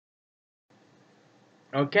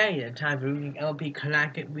Okay, time for reading LP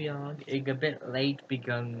Connected Beyond. It's a bit late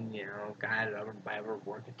because, guys, I have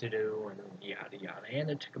work to do and yada yada. And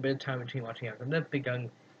it took a bit of time between watching out this because,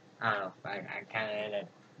 I don't know, I kind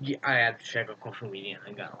of, I had to check a social media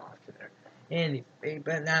and I got lost in there. Anyway,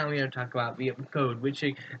 but now we're going to talk about the code, which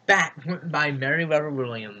is back by Merriweather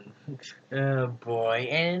Williams. Oh boy,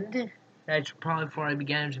 and I should probably, before I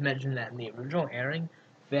began, to mention that in the original airing,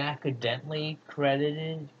 they accidentally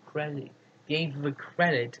gave the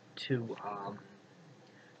credit to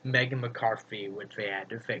Megahn Mc-i, which they had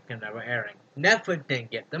to fix in another airing. Netflix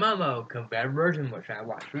didn't get the memo, because that version which I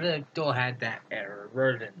watched really still had that error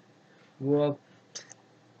version. Whoop.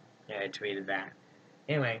 Yeah, I tweeted that.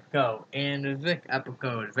 Anyway, so, in this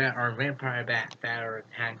episode, there are vampire bats that are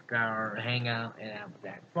hanging out in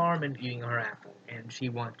Applejack's farm and eating her apple, and she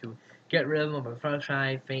wants to get rid of them, but first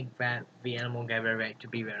I think that the animal gave her right to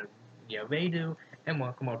be there, they do, and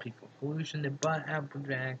welcome all people solution, but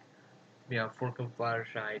Applejack, forcing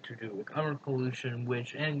Fluttershy to do other pollution,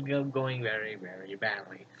 which ended up going very, very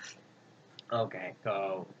badly. Okay,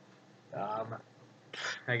 so, um,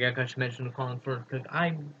 I guess I should mention the con first, because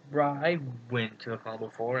I went to the con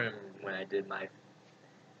before, and when I did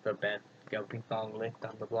the best scouting song list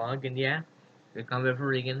on the blog, and yeah, the con for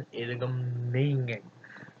Regan is amazing.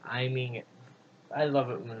 I mean, I love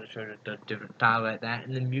it when the show just does different style like that,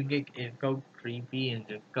 and the music is so creepy and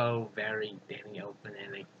just so very Danny Elfman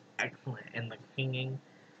and like excellent, and the singing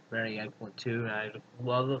very excellent too. And I just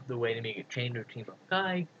love the way they make it change their team of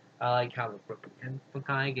guys. I like how the group against the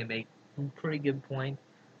guy can make some pretty good points.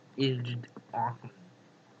 It's just awesome.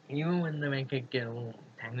 Even when they make it get a little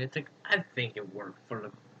antagonistic, I think it worked for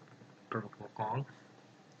the Purple Kong.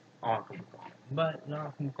 Awesome Kong. But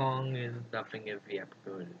Awesome Kong is nothing if the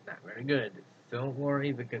episode is not very good. Don't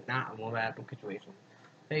worry because not one Apple situation.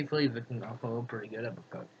 Thankfully, this is also a pretty good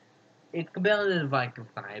episode. It's competitive like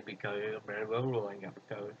side because it's a very well rolling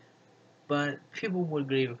episode. But people would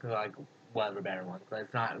agree because like one of the better ones. But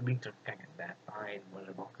it's not at least a second best behind one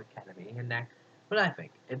of the most Academy and that. But I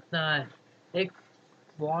think it's not. It's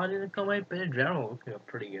flawed in some way, but in general, it's a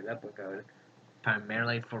pretty good episode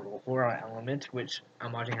primarily for the horror element, which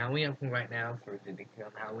I'm watching Halloween right now for the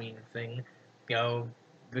Halloween thing. Go,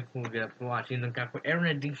 this will get up to watching the guy for Aaron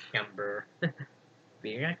in December.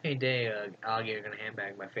 The exact same day, Alligator gonna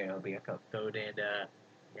handbag my favorite will be a episode, and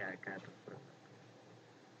yeah, I kind of.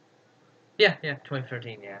 Yeah,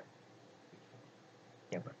 2013, yeah.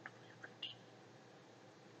 Yeah, but.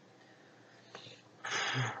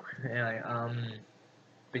 Anyway,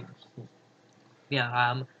 but,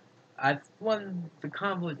 yeah, I one the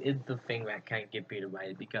conflict is the thing that can't get beat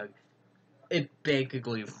away because it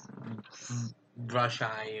basically Rush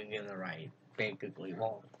Eye in the right, basically.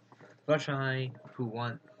 Well, Rush Eye, who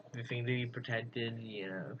wants the thing to be protected,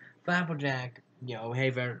 Flapperjack, hey,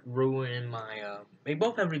 they're ruining my, they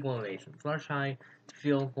both have reclamation. Rush Eye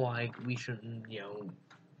feels like we shouldn't,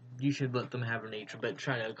 you should let them have their nature, but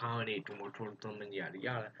try to accommodate more towards them and yada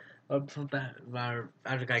yada. For that,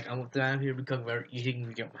 I was like, I want them out here because they're eating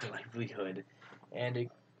to get my livelihood. And it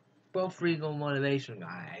both legal motivation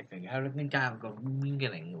guy, I think. I don't think I have a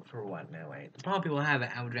beginning for one anyway. The problem people have it,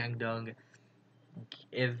 Outdrag Doug,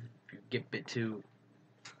 if you get a bit too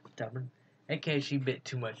stubborn. Okay, she bit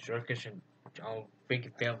too much Turkish and I'll make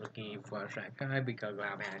it fail to give flash that guy because of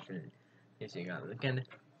how passionate is he got. And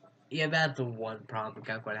yeah, that's the one problem with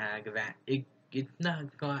Got Hag that it's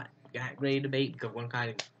not got that great debate because one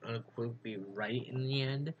guy is unequivocally right in the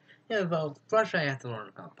end. Yeah, well, Russia has to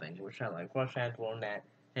learn something, which I like. Russia has to learn that,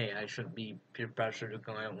 hey, I shouldn't be peer pressure to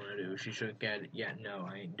go out want to do. She should get, yeah, no,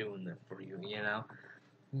 I ain't doing this for you, you know?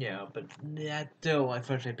 Yeah, but that's still,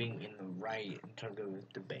 especially being in the right in terms of this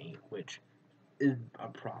debate, which is a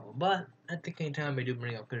problem. But at the same time, I do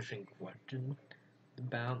bring up interesting questions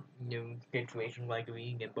about situations like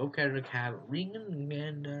Regan. Both characters have Regan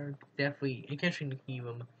and definitely interesting to see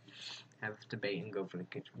them have this debate and go for the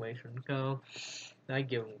situation. So I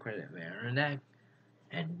give them credit there,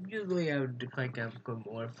 and usually I would like to have good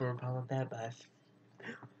more for a problem like that, but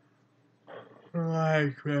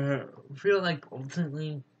I feel like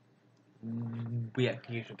ultimately we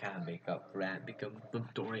execution kind of make up for that because the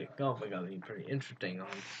story itself is going to be pretty interesting on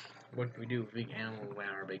what do we do with big animal when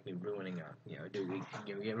are basically ruining us. Do we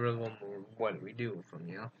get rid of them or what do we do with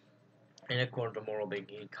them? And of course, the moral being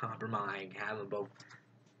compromise, have them both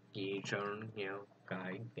get each other,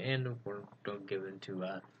 guide, and of course, don't give in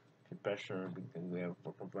to pressure because we have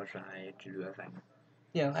fucking pressure high to do that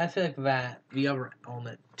thing. I feel like that the other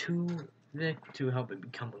element to this to help it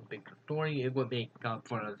become a bigger story, it would make up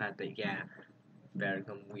for the fact that there's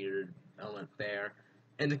some weird element there.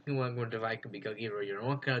 And the one going to divide can because either you're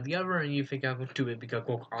one kind or the other, and you think I'm to it because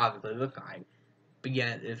obviously the guy. But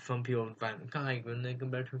yet, if some people find Kai, when they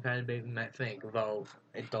compare to kind of baby might think, well,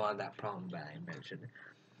 it don't have that problem that I mentioned.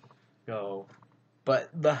 So,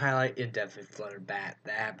 but the highlight is definitely Flutter Bat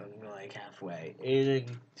that happened like halfway. It is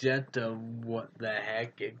just what the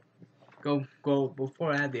heck. It go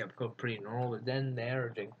before I had the episode pretty normal, but then there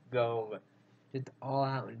to go just all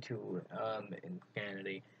out into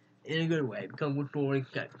insanity in a good way because we're going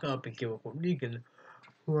to got up and kill a Deacon.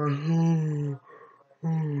 Why?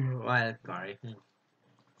 Sorry.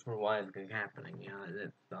 For why it's happening, you know,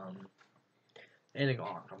 it's and it's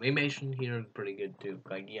awesome. Animation here is pretty good too.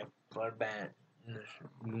 Like yeah, Blood Bat,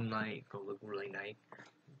 Moonlight can look really nice,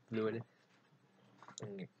 fluid,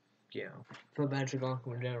 and you know, Blood Bat's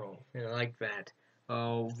awesome in general, and I like that.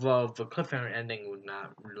 Well, the cliffhanger ending was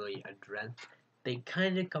not really addressed. They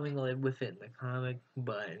kind of coming away with it in the comic,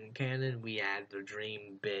 but in canon we add the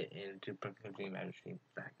dream bit into Prince's Dream Majesty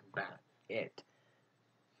back about it.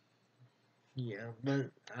 Yeah,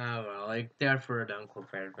 but well, like that's for an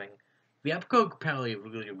cliffhanger thing. The episode apparently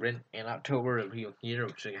really written in October of the year,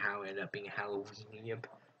 which is how it ended up being Halloween. Yep,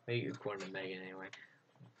 maybe according to Megahn anyway.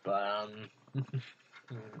 But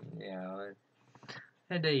yeah,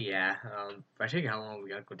 and yeah, I think how long we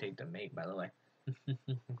got to take to make, by the way.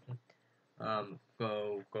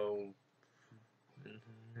 Go.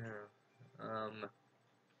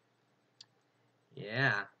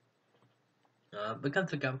 Yeah. Because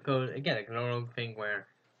the episode again, it's another thing where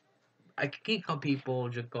I can keep on people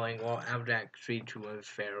just going, well, Abstract Street 2 was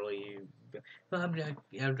fairly. Well,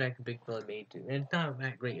 Abstract Big Fella made too. And it's not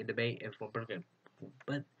that great a debate if one person.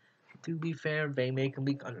 But to be fair, they make a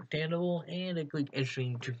leak understandable and it's like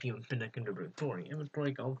interesting to be connect into the story. And the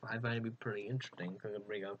story itself, I find it be pretty interesting because it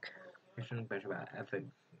bring up questions about ethics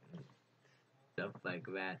and stuff like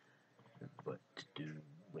that. What to do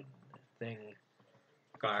with the thing.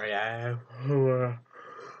 Sorry,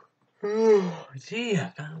 gee,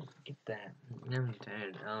 I can't get that. I'm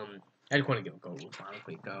tired. I just want to give a go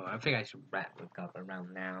honestly go. I think I should wrap this up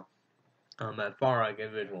around now. As far as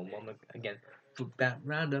individual moment again, flip that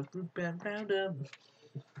roundup.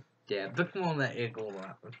 Yeah, look more on that equal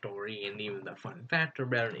about the story and even the fun factor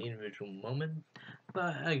about an individual moment.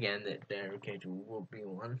 But again, that their occasion will be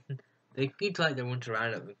one. They keep like they want to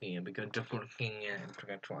round up again because just working and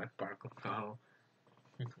forgot to like sparkle. So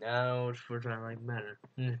no, it's for trying like better.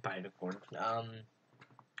 By the course. But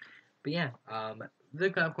yeah,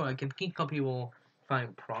 the Capcom, I can keep people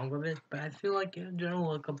find problem with it, but I feel like in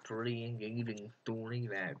general, like a pretty engaging story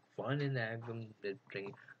that fun and that good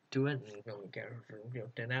thing to it, and some characters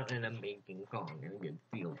turn out an amazing song and a good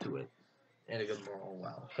feel to it, and a good moral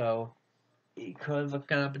well. So it could have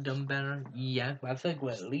kind of done better, yeah, but I feel like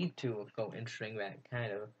what it lead to is so interesting that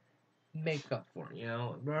kind of make up for it, you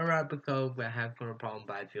know. Right because I have kind of problem,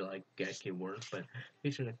 but I feel like it can work, but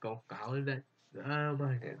we should go college that. My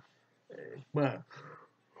God. But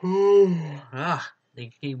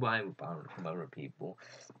they keep lying about from other people.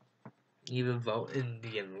 Even vote in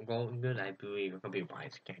the end, voting good, I believe some people I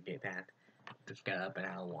just can't get that. Just get up and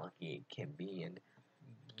how wonky it can be, and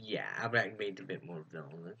yeah, I've like made it a bit more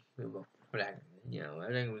villainous. For that, you know,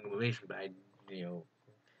 I think relation, but I, you know,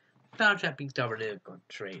 Star Trek being stubborn is a good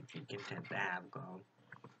trait you can tend to have. Go,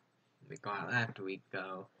 we got after we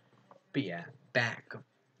go, but yeah, back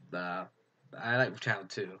the. I like Child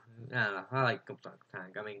too. I don't know. I like Good Luck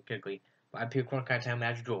Tank. I mean, quickly. I pick one kind of time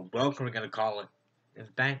magic duel. Welcome, we're gonna call it.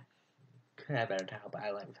 It's back. Could have better towel, but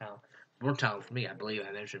I like towel. More towel for me, I believe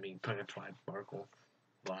I mentioned being Purgatoire Sparkle.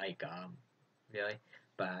 Like, really?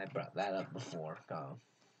 But I brought that up before. But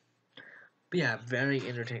yeah, very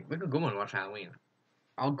entertaining. We could go and watch Halloween.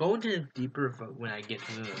 I'll go into it deeper when I get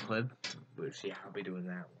to the clip, which, yeah, I'll be doing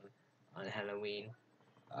that one on Halloween.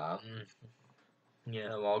 Um, you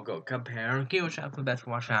know, I'll go compare. Okay, which out's the best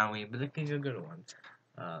watch Halloween, but this is a good one.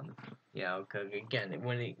 Yeah, because again,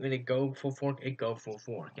 when it go full fork, it go full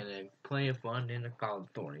fork, and it plenty of fun in a college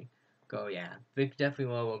story. Go, yeah, this definitely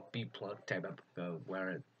will a B plus type episode where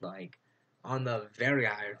it's like on the very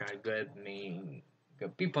higher kind of good. I mean,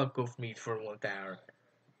 B plus go for me for 1 hour.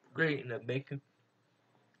 Great, and a big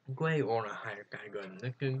great or a higher kind of good.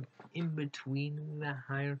 Looking in between the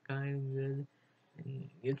higher kind of good.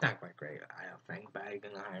 It's not quite great, I don't think, but I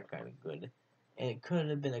think the higher kind of good. And it could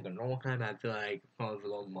have been like a normal kind. I feel like all the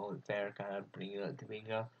little moments there kind of bring it up to being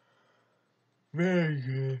a very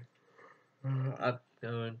good up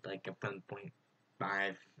to like a 7.5 out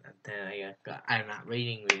of 10. I guess. I'm not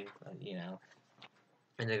rating these, but you know,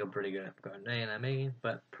 I think a pretty good episode. And I'm making,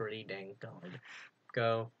 but pretty dang good.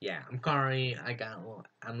 Go, yeah. I'm sorry, I'm a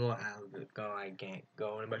little out of it. Go, I can't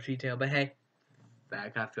go into much detail, but hey, but I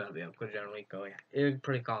kind of feel like the episode generally go, yeah, it's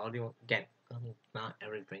pretty quality. Again, not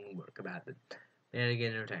everything work about it. And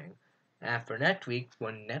again, entertaining. After next week,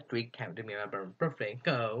 when next week happened to be my birthday,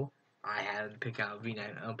 go, I had to pick out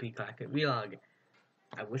V9 MLP Classic Vlog.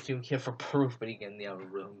 I wish he was here for proof, but he get in the other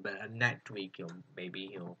room. But next week, maybe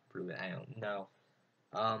he'll prove it. I don't know.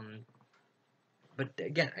 But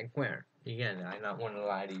again, I swear, again, I don't want to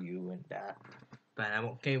lie to you, and but I'm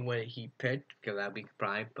okay with he picked because I'll be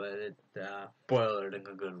surprised. But it's spoiler, a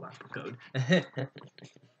good episode.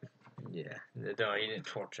 Yeah, no, he didn't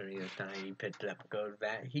torture me this time. He picked up code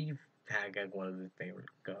that he had like one of his favorite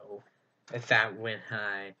go. In fact, when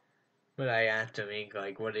I asked him, he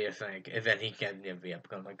like, "What do you think?" And then he gave me the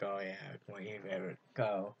episode. I'm like, "Oh yeah, it's my favorite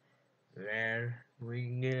go." There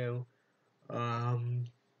we go.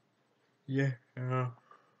 Yeah.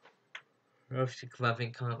 Obviously,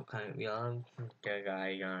 loving kind of young.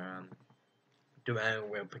 I do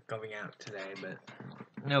will be going out today, but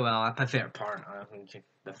no, well, that's my favorite part. I think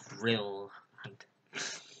the thrill hunt.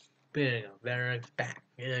 But you know, there it's back.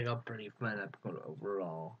 It's a pretty fun episode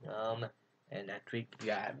overall. And next week we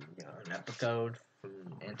got an episode from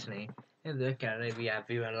Anthony. And look at it, we have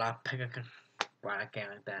you and La Pega. Why I can't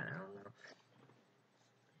like that? I don't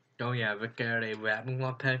know. Oh yeah, look at it, we have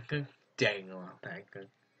La Pega. Dang La Pega.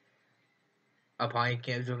 I'll probably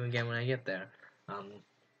cancel it again when I get there.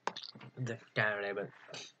 The Saturday, but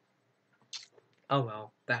oh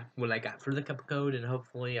well, that's what I got for the cup code, and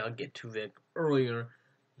hopefully I'll get to it earlier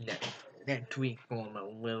next week on a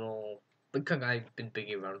little, because I've been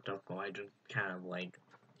thinking about stuff, so I just kind of like,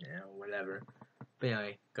 whatever. But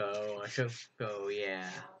anyway, I should go, yeah.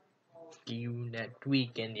 See you next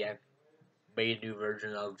week, and yeah, made a new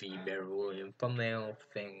version of the Merriweather Williams thumbnail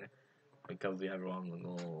thing, because the other one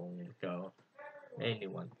will go.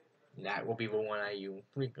 Anyone. That will be the one I use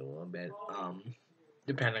a little bit,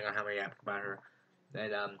 depending on how many apps about her.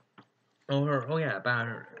 And, about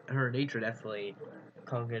her nature definitely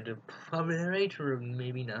cognitive probably her nature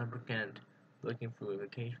maybe not percent looking for a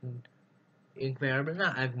vacation in there, but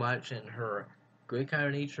not as much, and her good kind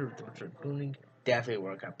of nature what you're doing definitely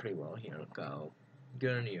work out pretty well here. Go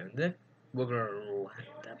good on you. And then we're gonna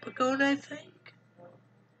last episode, I think.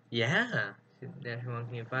 Yeah.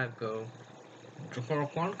 Definitely 1.5 go for a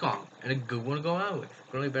phone call and a good one to go out with.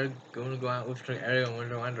 Really better good one to go out with Ariel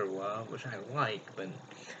Winter Underworld, which I like, but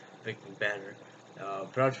thinking better.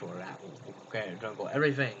 Virtual that okay, juggle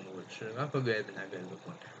everything, which is not so good, but not good this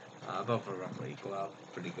one. Both are roughly equal out,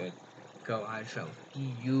 pretty good. So I shall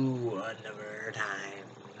see you another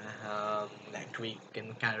time, next week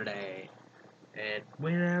in Saturday, and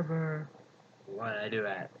whenever, what I do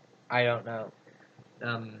at, I don't know.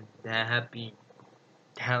 Happy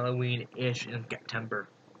Halloween-ish in September.